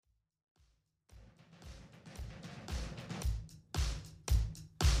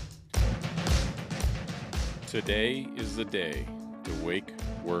Today is the day to wake,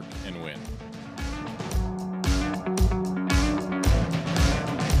 work, and win.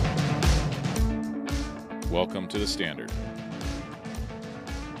 Welcome to the Standard.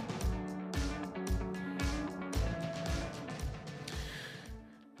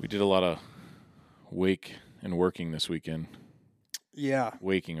 We did a lot of wake and working this weekend. Yeah.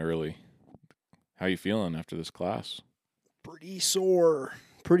 Waking early. How you feeling after this class? Pretty sore.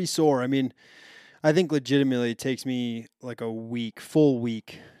 I mean, I think legitimately it takes me like a full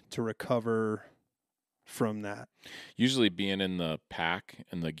week to recover from that. Usually being in the pack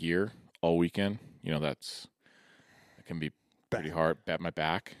and the gear all weekend, it can be pretty hard at my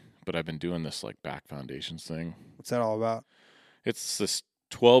back, but I've been doing this like back foundations thing. What's that all about? It's this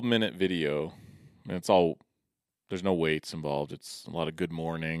 12-minute video, and there's no weights involved. It's a lot of good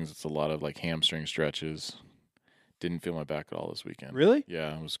mornings. It's a lot of like hamstring stretches. Didn't feel my back at all this weekend. Really?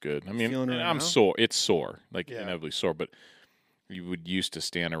 Yeah, it was good. I mean, Feeling it right I'm now? sore. It's sore, Yeah. inevitably sore, but you would used to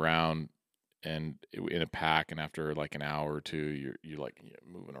stand around and in a pack, and after like an hour or two, you're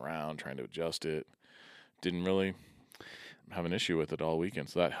moving around, trying to adjust it. Didn't really have an issue with it all weekend,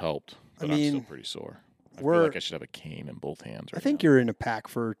 so that helped. But I'm still pretty sore. I feel like I should have a cane in both hands right I think now. you're in a pack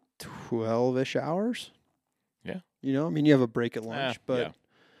for 12-ish hours. Yeah. You have a break at lunch, but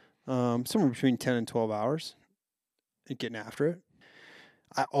yeah. Somewhere between 10 and 12 hours and getting after it.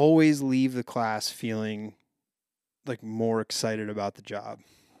 I always leave the class feeling like more excited about the job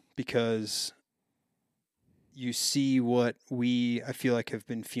because you see what I feel like have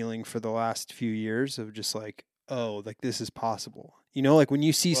been feeling for the last few years of just like, oh, like this is possible. Like when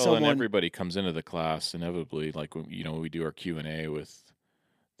you see someone. And everybody comes into the class inevitably, like when we do our Q&A with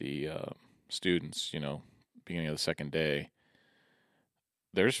the students, beginning of the second day.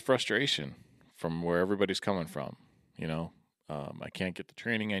 There's frustration from where everybody's coming from. I can't get the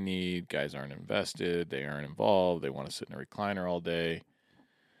training I need. Guys aren't invested. They aren't involved. They want to sit in a recliner all day.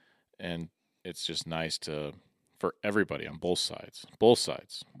 And it's just nice for everybody on both sides,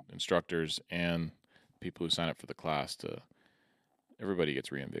 instructors and people who sign up for the class, everybody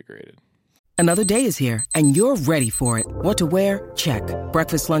gets reinvigorated. Another day is here, and you're ready for it. What to wear? Check.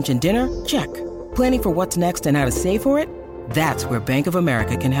 Breakfast, lunch, and dinner? Check. Planning for what's next and how to save for it? That's where Bank of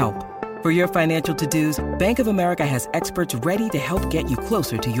America can help. For your financial to-dos, Bank of America has experts ready to help get you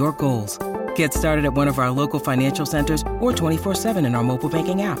closer to your goals. Get started at one of our local financial centers or 24/7 in our mobile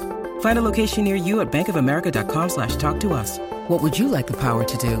banking app. Find a location near you at bankofamerica.com/talktous. What would you like the power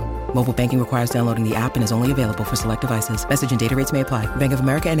to do? Mobile banking requires downloading the app and is only available for select devices. Message and data rates may apply. Bank of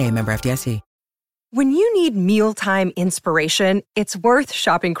America N.A., member FDIC. When you need mealtime inspiration, it's worth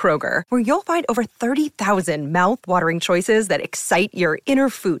shopping Kroger, where you'll find over 30,000 mouth-watering choices that excite your inner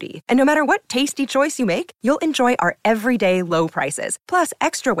foodie. And no matter what tasty choice you make, you'll enjoy our everyday low prices, plus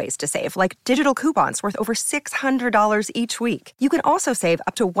extra ways to save, like digital coupons worth over $600 each week. You can also save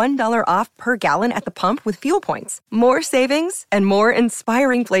up to $1 off per gallon at the pump with fuel points. More savings and more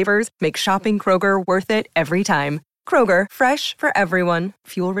inspiring flavors make shopping Kroger worth it every time. Kroger, fresh for everyone.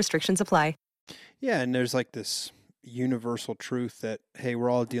 Fuel restrictions apply. Yeah, and there's like this universal truth that, hey, we're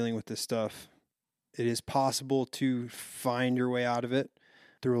all dealing with this stuff. It is possible to find your way out of it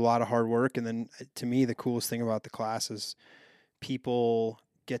through a lot of hard work. And then to me, the coolest thing about the class is people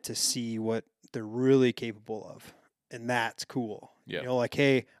get to see what they're really capable of. And that's cool. Yeah. Like,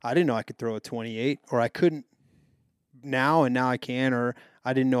 hey, I didn't know I could throw a 28, or I couldn't now, and now I can, or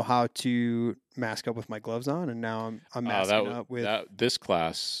I didn't know how to mask up with my gloves on, and now I'm masking up with this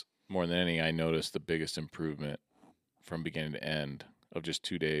class. More than any, I noticed the biggest improvement from beginning to end of just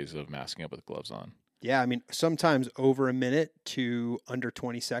 2 days of masking up with gloves on. Yeah, I mean, sometimes over a minute to under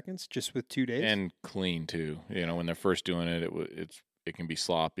 20 seconds just with 2 days. And clean, too. When they're first doing it, it can be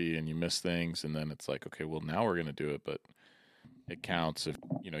sloppy and you miss things, and then it's like, okay, well, now we're going to do it, but it counts if,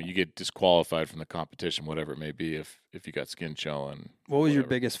 you get disqualified from the competition, whatever it may be, if you got skin showing. What was your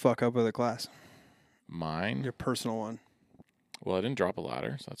biggest fuck up of the class? Mine? Your personal one. Well, I didn't drop a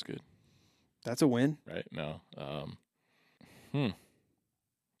ladder, so that's good. That's a win. Right? No.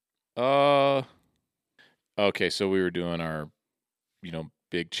 Okay, so we were doing our,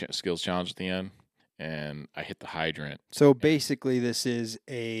 big skills challenge at the end, and I hit the hydrant. So basically this is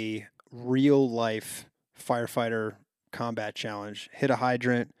a real-life firefighter combat challenge. Hit a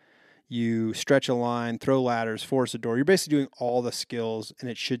hydrant, you stretch a line, throw ladders, force a door. You're basically doing all the skills,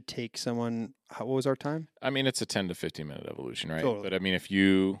 and it should take someone, what was our time? I mean, it's a 10 to 15-minute evolution, right? Totally. But, I mean, if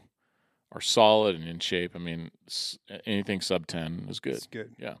you are solid and in shape, I mean, anything sub 10 is good. It's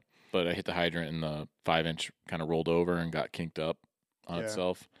good. Yeah. But I hit the hydrant, and the 5-inch kind of rolled over and got kinked up on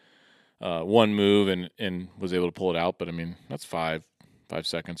itself. One move and was able to pull it out, but, I mean, that's 5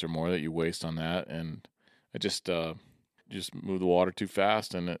 seconds or more that you waste on that, and I just moved the water too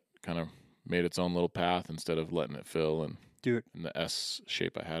fast, and it kind of made its own little path instead of letting it fill and Do it. in the S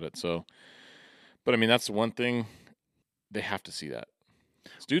shape I had it. So, but I mean, that's the one thing they have to see that.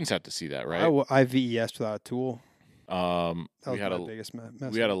 Students have to see that, right? I VES without a tool. That We was had my a biggest mess.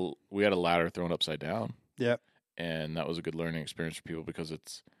 we had a ladder thrown upside down. Yep. And that was a good learning experience for people because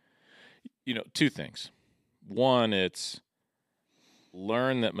it's, two things. One, it's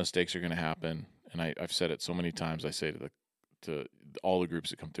learn that mistakes are going to happen. And I've said it so many times. I say to all the groups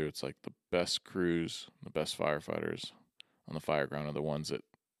that come through, it's like the best crews, the best firefighters on the fire ground are the ones that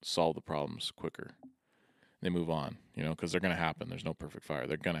solve the problems quicker. They move on, because they're going to happen. There's no perfect fire.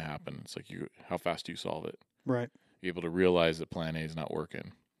 They're going to happen. It's like how fast do you solve it? Right. You're able to realize that plan A is not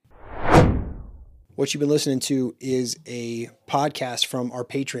working. What you've been listening to is a podcast from our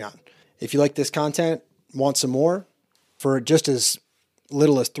Patreon. If you like this content, want some more, for just as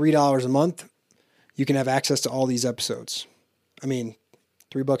little as $3 a month, you can have access to all these episodes. I mean,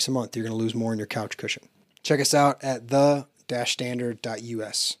 $3 a month, you're going to lose more in your couch cushion. Check us out at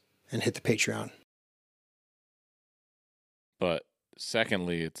the-standard.us and hit the Patreon. But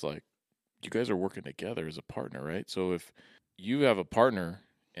secondly, it's like you guys are working together as a partner, right? So if you have a partner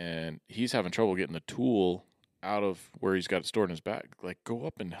and he's having trouble getting the tool out of where he's got it stored in his bag, like go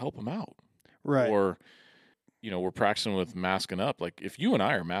up and help him out. Right. Or, we're practicing with masking up. Like if you and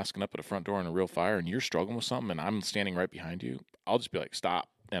I are masking up at a front door in a real fire and you're struggling with something and I'm standing right behind you, I'll just be like, stop.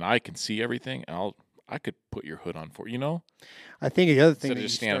 And I can see everything and I could put your hood on for you. I think the other thing Instead of that you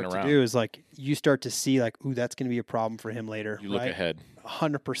just standing start to around. do is like you start to see like, ooh, that's going to be a problem for him later. You look right? ahead.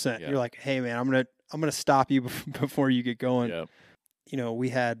 100%. Yeah. You're like, hey man, I'm gonna stop you before you get going. Yeah. We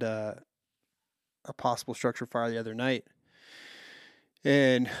had a possible structure fire the other night,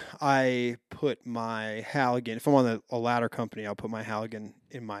 and I put my Halligan. If I'm on a ladder company, I'll put my Halligan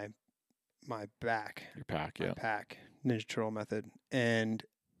in my back. Your pack, My yeah. pack, Ninja Turtle method, and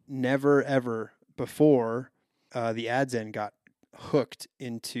never ever before the adz end got hooked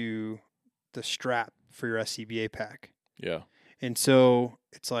into the strap for your SCBA pack. Yeah. And so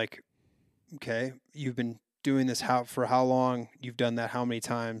it's like, okay, you've been doing this for how long? You've done that how many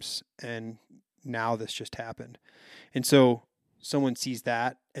times? And now this just happened. And so someone sees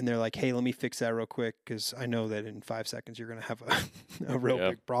that and they're like, hey, let me fix that real quick because I know that in 5 seconds you're going to have a real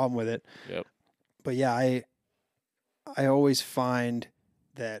big problem with it. Yep. But yeah, I always find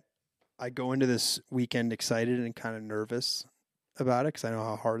that I go into this weekend excited and kind of nervous about it because I know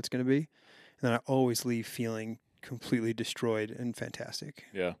how hard it's going to be. And then I always leave feeling completely destroyed and fantastic.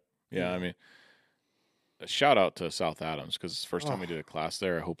 Yeah. Yeah. I mean, a shout out to South Adams because it's the first time we did a class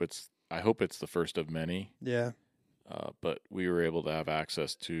there. I hope it's the first of many. Yeah. But we were able to have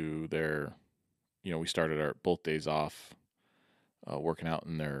access to their, we started both days off working out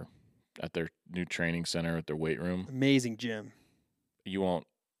at their new training center at their weight room. Amazing gym.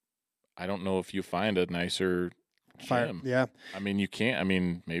 I don't know if you find a nicer gym. Yeah. I mean, you can't. I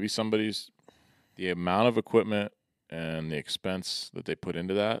mean, maybe the amount of equipment and the expense that they put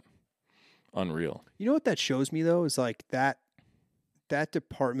into that, unreal. You know what that shows me though is like that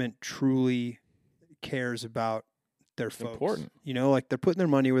department truly cares about their folks. Important. Like they're putting their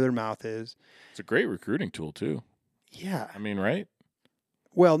money where their mouth is. It's a great recruiting tool too. Yeah. I mean, right?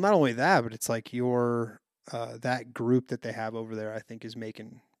 Well, not only that, but it's like that group that they have over there, I think, is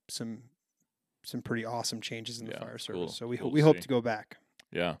making some pretty awesome changes in the fire service. Cool. So we Cool we to hope see. to go back.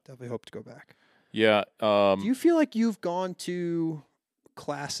 Yeah. Definitely hope to go back. Yeah. Do you feel like you've gone to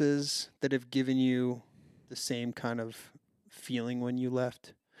classes that have given you the same kind of feeling when you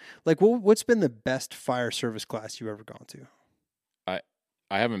left? Like, what's been the best fire service class you've ever gone to?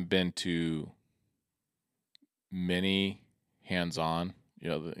 I haven't been to many hands-on.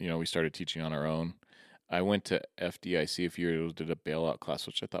 We started teaching on our own. I went to FDIC a few years ago, did a bailout class,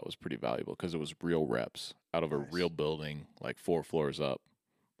 which I thought was pretty valuable because it was real reps out of a real building, like 4 floors up,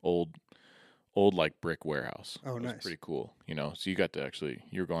 old like brick warehouse. Oh, it nice. was pretty cool. So you got to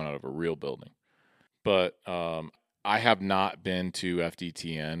you're going out of a real building. But I have not been to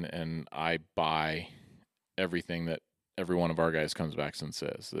FDTN, and I buy everything that every one of our guys comes back and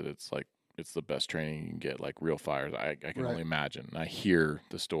says that it's the best training you can get, like real fires. I can only imagine. And I hear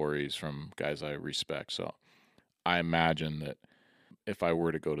the stories from guys I respect. So I imagine that if I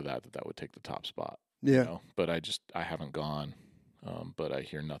were to go to that would take the top spot. Yeah. But I haven't gone. But I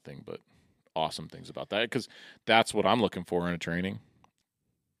hear nothing but awesome things about that because that's what I'm looking for in a training.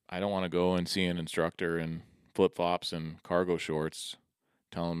 I don't want to go and see an instructor in flip-flops and cargo shorts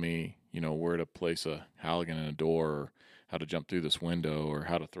telling me, where to place a Halligan in a door or how to jump through this window or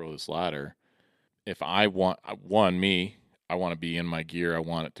how to throw this ladder. If I want, I want to be in my gear. I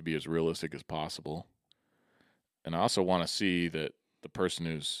want it to be as realistic as possible. And I also want to see that the person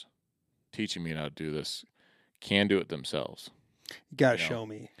who's teaching me how to do this can do it themselves. You got to You know, show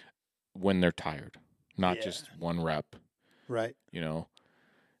me. when they're tired, not Yeah. just one rep, Right. you know.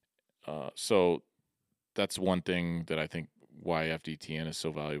 So that's one thing that I think why FDTN is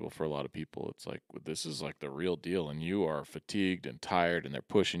so valuable for a lot of people. It's like, this is like the real deal, and you are fatigued and tired, and they're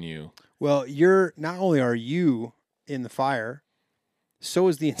pushing you. Well, not only are you in the fire, so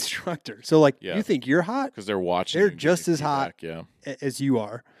is the instructor. So like Yeah. you think you're hot, Because they're watching they're you, just giving as hot feedback, yeah. as you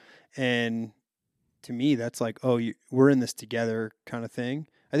are. And to me, that's like, oh, we're in this together kind of thing.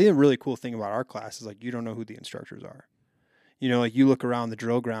 I think the really cool thing about our class is like you don't know who the instructors are. You know, like you look around the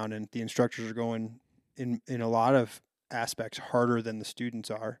drill ground and the instructors are going in a lot of aspects harder than the students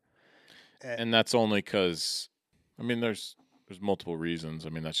are. And that's only because, I mean, there's multiple reasons. I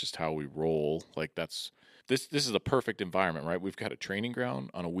mean, that's just how we roll. Like this is a perfect environment, right? We've got a training ground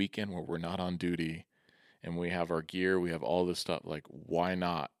on a weekend where we're not on duty, and we have our gear, we have all this stuff. Like, why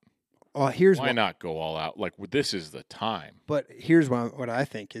not? Why not go all out? Like, this is the time. But here's what I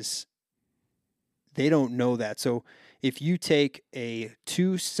think is they don't know that. So if you take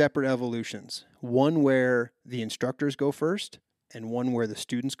two separate evolutions, one where the instructors go first and one where the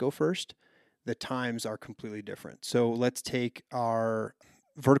students go first, the times are completely different. So let's take our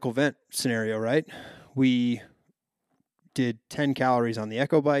vertical vent scenario, right? We did 10 calories on the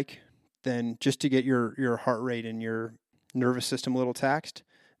Echo bike, then just to get your heart rate and your nervous system a little taxed,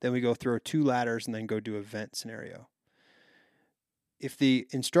 then we go throw 2 ladders and then go do a vent scenario. If the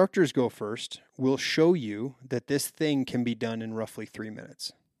instructors go first, we'll show you that this thing can be done in roughly 3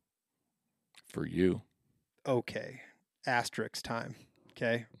 minutes. For you. Okay. Asterisk time.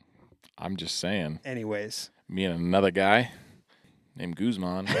 Okay. I'm just saying. Anyways. Me and another guy named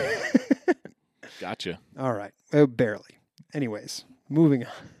Guzman. Gotcha. All right. Barely. Anyways, moving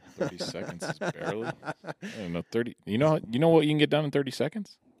on. 30 seconds is barely. I don't know, 30. You know what you can get done in 30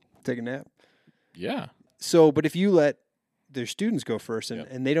 seconds? Take a nap. Yeah. So, but if you let their students go first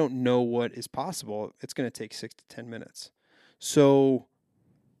and they don't know what is possible, it's going to take 6 to 10 minutes. So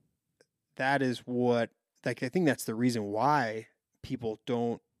that is what, like, I think that's the reason why people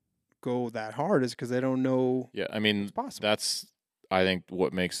don't go that hard is because they don't know. Yeah. I mean, that's, I think,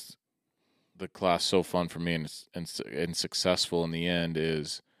 what makes the class so fun for me and successful in the end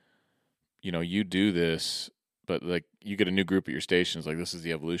is, you know, you do this, but like you get a new group at your station. It's like, this is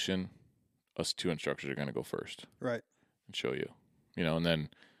the evolution. Us 2 instructors are going to go first. Right. And show you, you know, and then,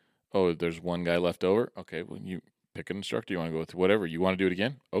 oh, there's one guy left over. Okay. Well, you pick an instructor. You want to go with whatever. You want to do it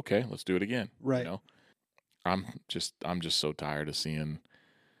again? Okay. Let's do it again. Right. You know, I'm just so tired of seeing.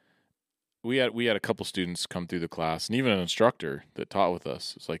 We had a couple students come through the class, and even an instructor that taught with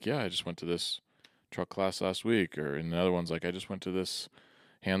us. It's like, yeah, I just went to this truck class last week, or in the other one's like, I just went to this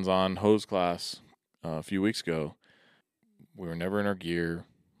hands-on hose class a few weeks ago. We were never in our gear.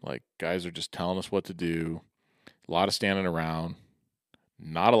 Like, guys are just telling us what to do. A lot of standing around,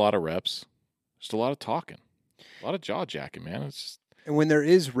 not a lot of reps, just a lot of talking, a lot of jaw jacking, man. It's just... And when there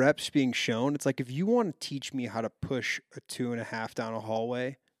is reps being shown, it's like, if you want to teach me how to push a 2.5 down a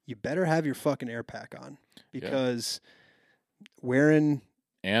hallway, you better have your fucking air pack on, because wearing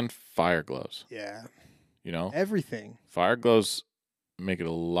and fire gloves. Yeah. You know, everything. Fire gloves make it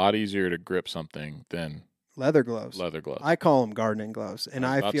a lot easier to grip something than leather gloves. Leather gloves. I call them gardening gloves, and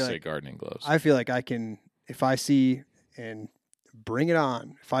I was about feel to say like gardening gloves. I feel like I can, if I see, and bring it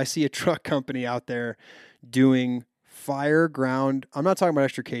on, if I see a truck company out there doing fire ground, I'm not talking about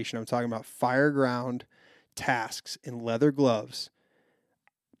extrication, I'm talking about fire ground tasks in leather gloves.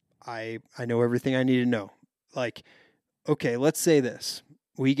 I know everything I need to know. Like, okay, let's say this.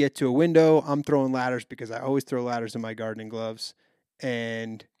 We get to a window, I'm throwing ladders because I always throw ladders in my gardening gloves,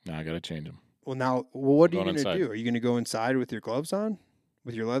 and now I got to change them. Well, what are you going to inside. do? Are you going to go inside with your gloves on?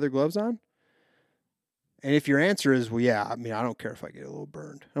 With your leather gloves on? And if your answer is, well, yeah, I mean, I don't care if I get a little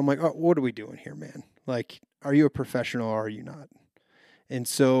burned. I'm like, oh, what are we doing here, man? Like, are you a professional or are you not? And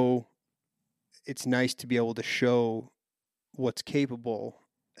so it's nice to be able to show what's capable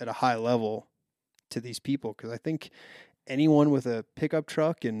at a high level to these people, because I think anyone with a pickup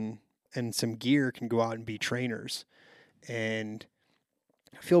truck and some gear can go out and be trainers. And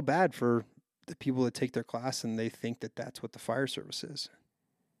I feel bad for the people that take their class and they think that that's what the fire service is.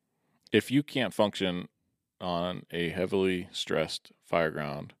 If you can't function on a heavily stressed fire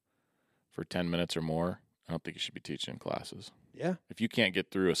ground for 10 minutes or more, I don't think you should be teaching classes. Yeah. If you can't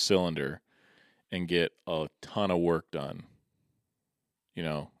get through a cylinder and get a ton of work done, you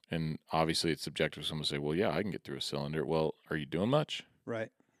know, and obviously it's subjective. Someone say, well, yeah, I can get through a cylinder. Well, are you doing much? Right.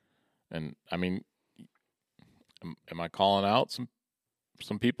 And I mean, am I calling out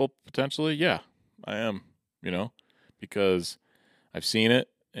some people potentially? Yeah, I am. because I've seen it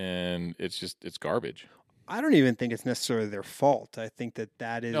and it's garbage. I don't even think it's necessarily their fault. I think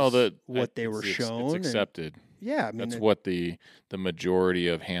that is what they were shown. It's accepted. Yeah, I mean that's what the majority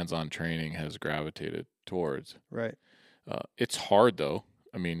of hands-on training has gravitated towards. Right. It's hard though.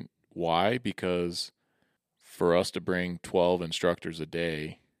 I mean, why? Because for us to bring 12 instructors a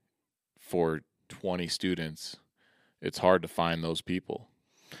day for 20 students, it's hard to find those people.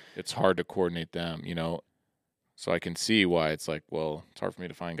 It's hard to coordinate them, So I can see why it's like, well, it's hard for me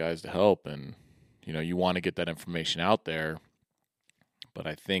to find guys to help, and you want to get that information out there. But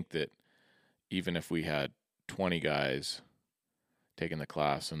I think that even if we had 20 guys taking the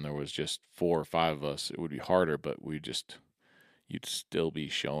class and there was just 4 or 5 of us, it would be harder, but you'd still be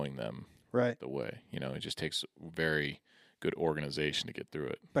showing them the way. It just takes very good organization to get through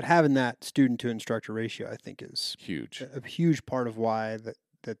it. But having that student to instructor ratio, I think, is huge. A huge part of why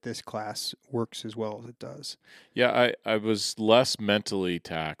that this class works as well as it does. Yeah, I was less mentally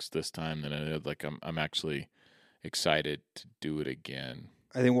taxed this time than I did. Like I'm actually excited to do it again.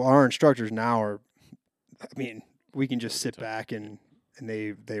 I think our instructors now are, I mean, we can just sit back and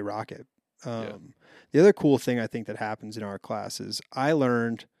they rock it. The other cool thing I think that happens in our class is I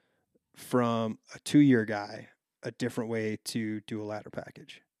learned from a 2-year guy a different way to do a ladder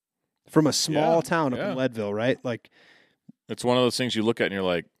package from a small town up in Leadville, right? Like, it's one of those things you look at and you're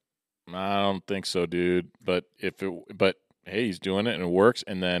like, I don't think so, dude. But hey, he's doing it and it works.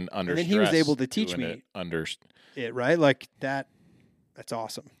 And then under stress, he was able to teach me it, right? Like that's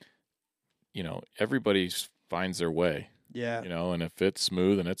awesome. Everybody finds their way. Yeah. And if it's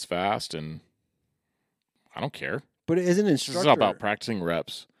smooth and it's fast, and I don't care. But as an instructor, this is about practicing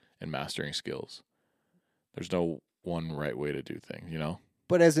reps and mastering skills. There's no one right way to do things,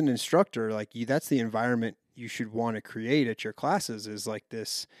 But as an instructor, like that's the environment you should want to create at your classes, is like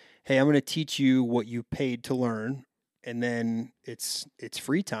this, hey, I'm going to teach you what you paid to learn, and then it's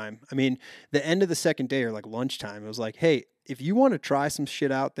free time. I mean, the end of the second day or like lunchtime, it was like, hey, if you want to try some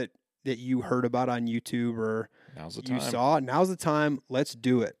shit out that you heard about on YouTube or saw, now's the time, let's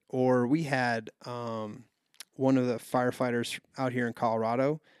do it. Or we had one of the firefighters out here in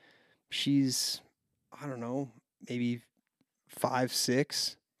Colorado. She's, I don't know, maybe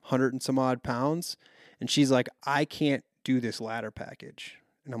 5'6", 100 and some odd pounds. And she's like, I can't do this ladder package.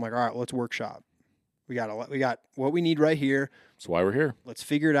 And I'm like, all right, let's workshop. We got what we need right here. That's why we're here. Let's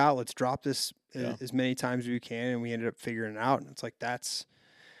figure it out. Let's drop this as many times as we can. And we ended up figuring it out. And it's like, that's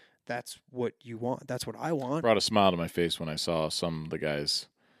what you want. That's what I want. Brought a smile to my face when I saw some of the guys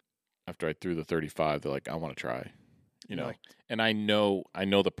after I threw the 35. They're like, I want to try, and I know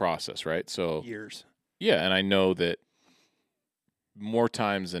the process, right? So years. Yeah. And I know that more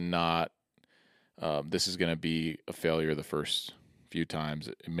times than not, this is going to be a failure the first few times.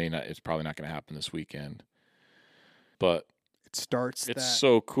 It's probably not going to happen this weekend, but it's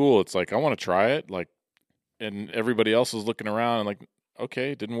so cool. It's like, I want to try it. Like, and everybody else is looking around and like,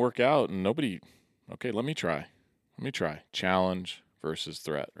 okay, it didn't work out, and okay, let me try. Challenge versus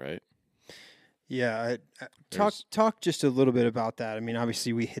threat, right? Yeah. Talk just a little bit about that. I mean,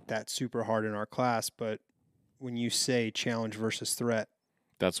 obviously we hit that super hard in our class, but when you say challenge versus threat,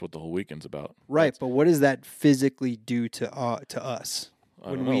 that's what the whole weekend's about. Right, but what does that physically do to us? I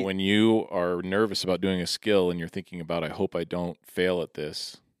don't know. When you are nervous about doing a skill and you're thinking about, I hope I don't fail at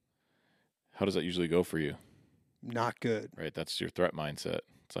this, how does that usually go for you? Not good. Right, that's your threat mindset.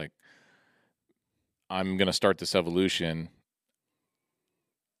 It's like, I'm going to start this evolution.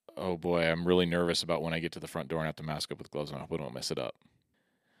 Oh boy, I'm really nervous about when I get to the front door and have to mask up with gloves on. I hope I don't mess it up.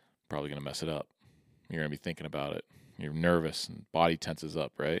 Probably going to mess it up. You're going to be thinking about it. You're nervous and body tenses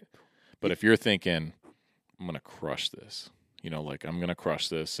up, right? But if you're thinking, I'm going to crush this, like I'm going to crush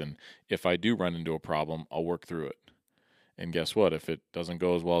this. And if I do run into a problem, I'll work through it. And guess what? If it doesn't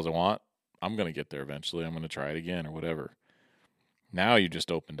go as well as I want, I'm going to get there eventually. I'm going to try it again or whatever. Now you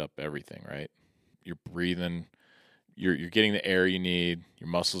just opened up everything, right? You're breathing. You're getting the air you need. Your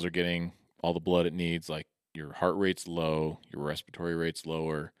muscles are getting all the blood it needs. Like, your heart rate's low. Your respiratory rate's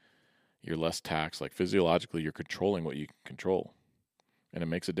lower. You're less taxed. Like, physiologically, you're controlling what you can control. And it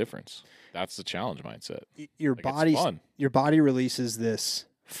makes a difference. That's the challenge mindset. Your body releases this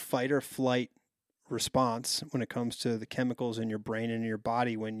fight or flight response when it comes to the chemicals in your brain and in your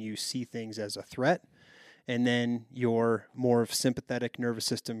body when you see things as a threat, and then your more of sympathetic nervous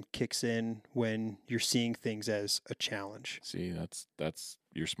system kicks in when you're seeing things as a challenge. See, that's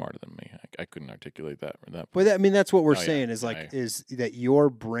you're smarter than me. I couldn't articulate that. But that's what we're saying is is that your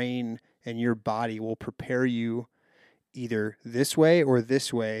brain and your body will prepare you either this way or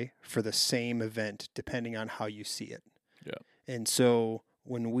this way for the same event, depending on how you see it. Yeah. And so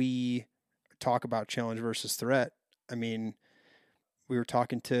when we talk about challenge versus threat, I mean, we were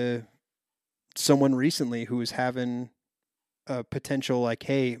talking to someone recently who was having a potential like,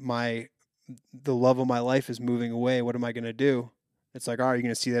 hey, the love of my life is moving away. What am I going to do? It's like, are you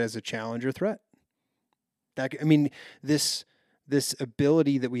going to see that as a challenge or threat? This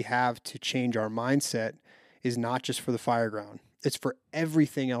ability that we have to change our mindset is not just for the fireground. It's for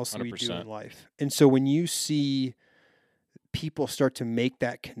everything else that we do 100%. in life. And so when you see people start to make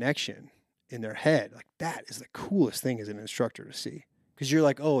that connection in their head, like that is the coolest thing as an instructor to see. Because you're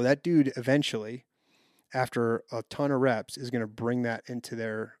like, oh, that dude eventually, after a ton of reps, is going to bring that into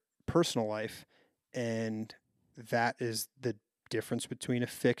their personal life. And that is the difference between a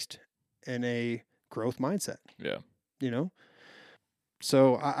fixed and a growth mindset. Yeah.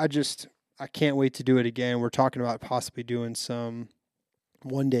 So I can't wait to do it again. We're talking about possibly doing some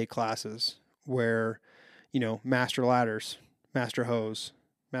 1-day classes where, master ladders, master hose,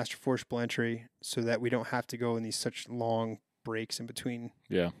 master force entry, so that we don't have to go in these such long breaks in between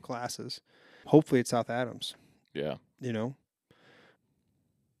classes. Hopefully at South Adams. Yeah. Yeah.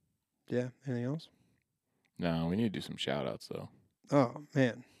 Anything else? No, we need to do some shout outs though. Oh,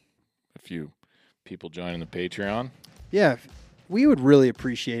 man. A few people joining the Patreon. Yeah. We would really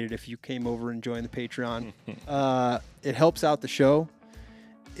appreciate it if you came over and joined the Patreon. It helps out the show.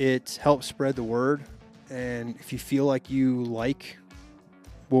 It helps spread the word. And if you feel like you like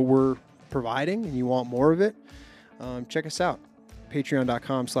what we're providing and you want more of it, check us out.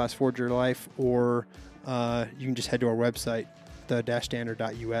 Patreon.com/forgeyourlife, or you can just head to our website,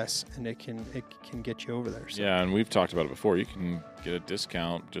 the-standard.us, and it can get you over there. So. Yeah, and we've talked about it before. You can get a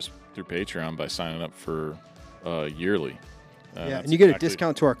discount just through Patreon by signing up for yearly. And you get a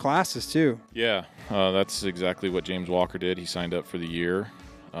discount to our classes too. Yeah, that's exactly what James Walker did. He signed up for the year.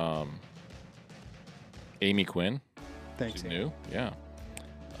 Amy Quinn. Thanks. She's new. Yeah.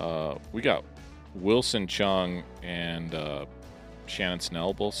 We got Wilson Chung and Shannon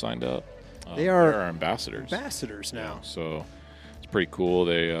Snell both signed up. They're our ambassadors. Ambassadors now. Yeah, so it's pretty cool.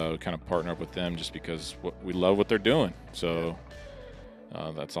 They kind of partner up with them just because we love what they're doing. So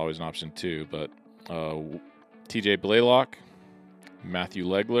that's always an option too. But TJ Blaylock, Matthew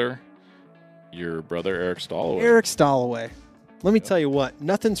Legler, your brother Eric Stalloway. Eric Stalloway. Let me tell you what,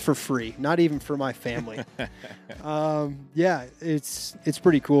 nothing's for free, not even for my family. It's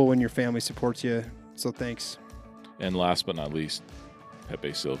pretty cool when your family supports you, so thanks. And last but not least,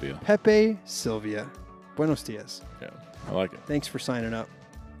 Pepe Sylvia. Pepe Sylvia. Buenos dias. Yeah, I like it. Thanks for signing up.